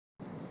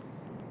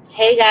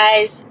Hey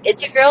guys,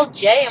 it's your girl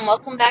Jay and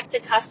welcome back to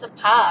Casa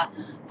Pa.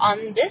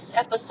 On this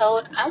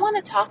episode, I want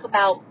to talk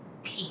about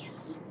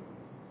peace.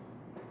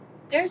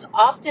 There's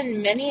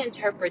often many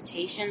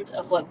interpretations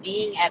of what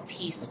being at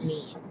peace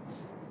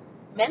means.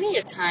 Many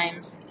a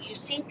times, you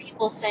see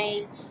people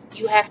saying,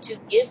 you have to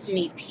give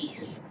me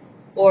peace,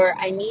 or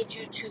I need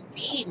you to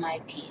be my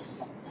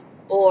peace,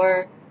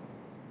 or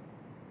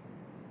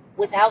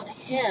without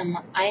him,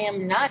 I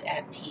am not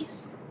at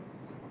peace.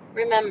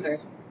 Remember,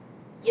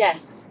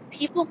 yes,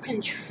 people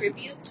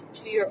contribute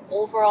to your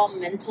overall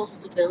mental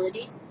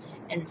stability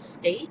and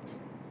state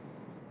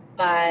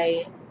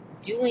by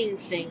doing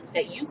things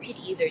that you could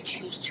either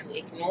choose to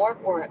ignore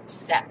or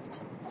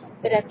accept.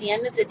 But at the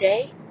end of the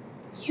day,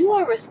 you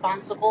are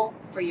responsible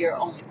for your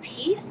own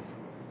peace,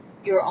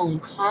 your own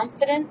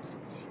confidence,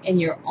 and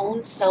your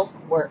own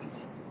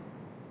self-worth.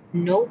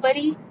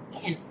 Nobody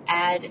can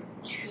add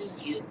to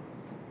you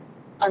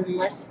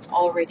unless it's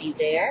already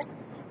there,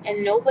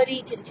 and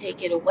nobody can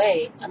take it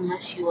away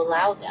unless you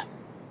allow them.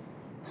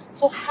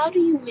 So how do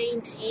you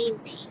maintain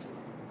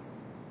peace?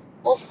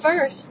 Well,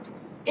 first,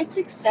 it's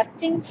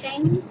accepting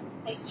things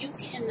that you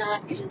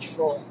cannot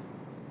control,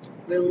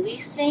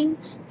 releasing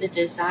the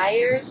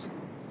desires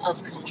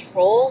of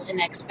control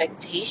and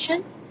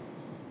expectation,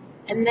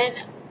 and then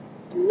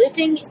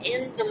living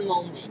in the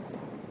moment.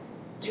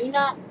 Do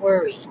not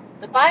worry.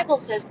 The Bible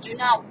says do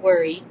not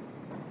worry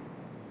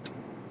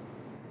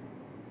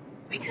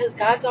because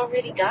God's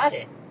already got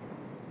it.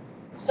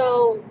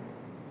 So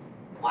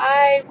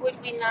why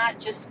would we not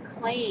just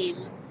claim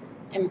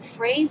and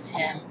praise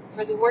Him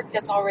for the work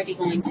that's already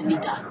going to be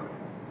done?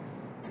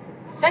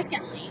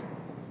 Secondly,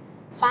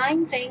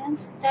 find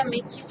things that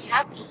make you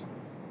happy.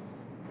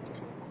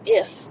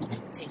 If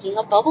taking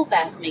a bubble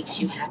bath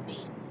makes you happy,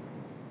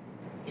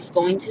 if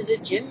going to the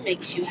gym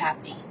makes you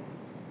happy,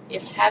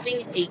 if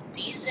having a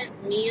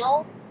decent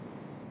meal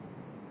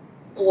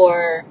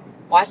or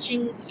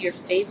watching your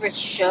favorite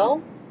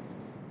show,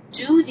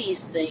 do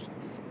these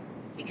things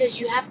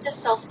because you have to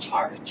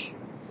self-charge.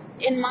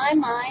 In my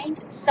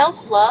mind,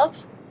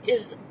 self-love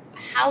is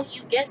how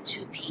you get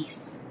to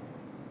peace.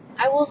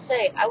 I will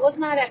say, I was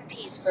not at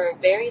peace for a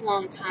very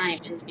long time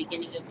in the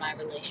beginning of my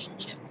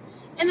relationship,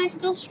 and I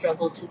still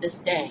struggle to this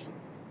day.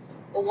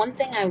 But one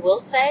thing I will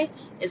say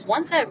is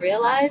once I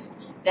realized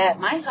that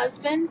my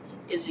husband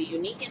is a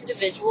unique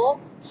individual,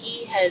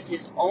 he has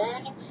his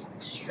own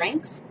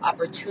strengths,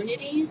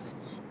 opportunities,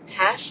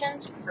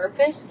 passions,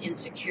 purpose,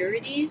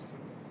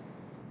 insecurities,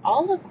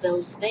 all of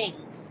those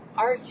things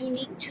are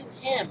unique to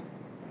him.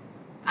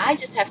 I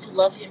just have to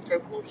love him for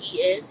who he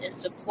is and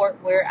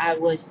support where I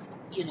was,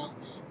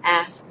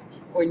 asked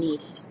or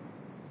needed.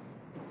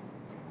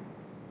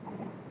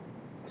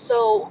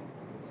 So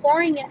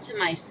pouring into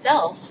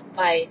myself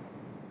by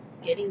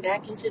getting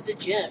back into the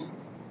gym,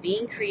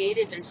 being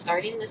creative and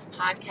starting this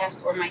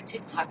podcast or my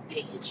TikTok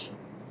page,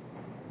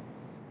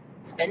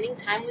 spending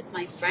time with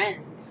my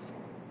friends,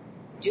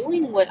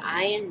 doing what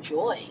I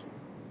enjoy,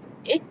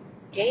 it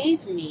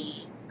gave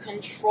me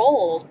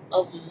control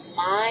of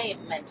my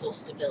mental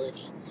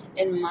stability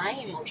and my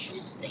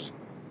emotional state.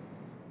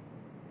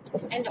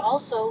 And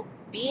also,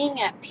 being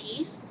at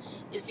peace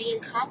is being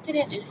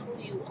confident in who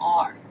you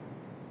are.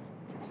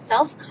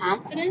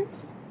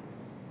 Self-confidence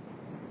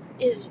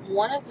is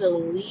one of the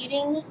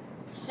leading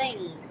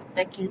things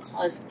that can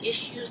cause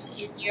issues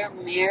in your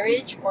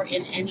marriage or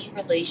in any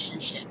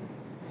relationship.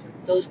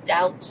 Those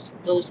doubts,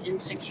 those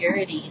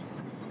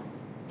insecurities.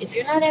 If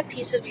you're not at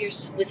peace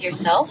with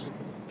yourself,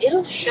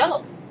 it'll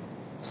show.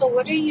 So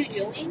what are you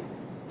doing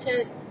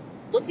to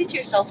look at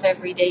yourself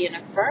every day and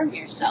affirm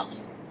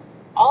yourself?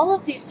 All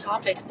of these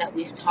topics that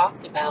we've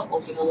talked about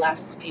over the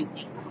last few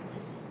weeks,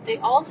 they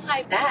all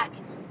tie back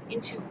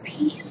into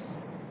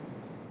peace.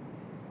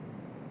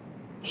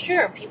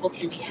 Sure, people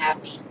can be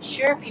happy.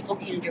 Sure, people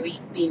can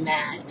be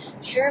mad.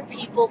 Sure,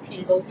 people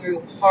can go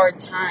through hard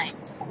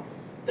times.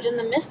 But in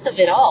the midst of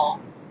it all,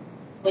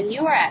 when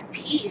you are at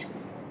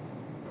peace,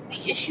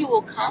 the issue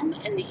will come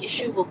and the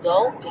issue will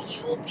go, but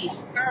you will be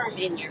firm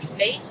in your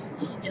faith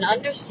and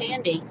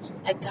understanding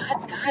that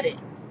God's got it.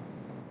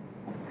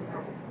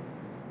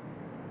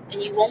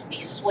 And you won't be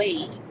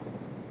swayed.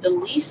 The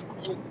least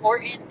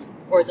important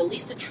or the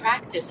least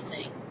attractive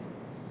thing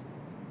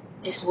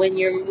is when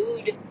your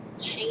mood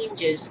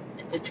changes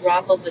at the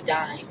drop of a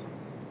dime.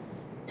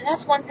 And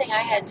that's one thing I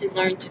had to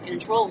learn to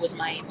control was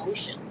my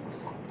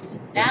emotions.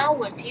 Now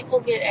when people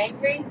get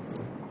angry,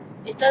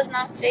 it does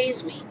not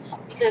faze me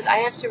because I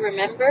have to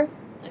remember,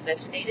 as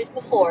I've stated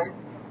before,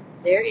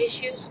 their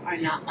issues are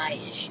not my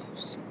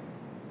issues.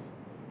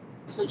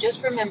 So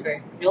just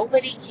remember,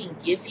 nobody can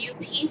give you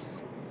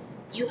peace.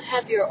 You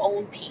have your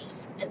own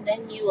peace, and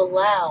then you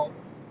allow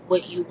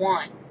what you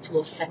want to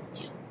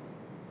affect you.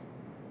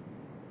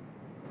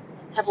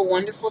 Have a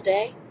wonderful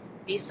day.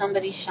 Be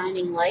somebody's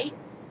shining light,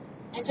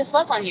 and just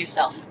love on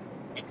yourself.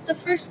 It's the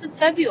 1st of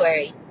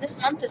February. This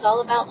month is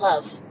all about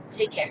love.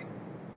 Take care.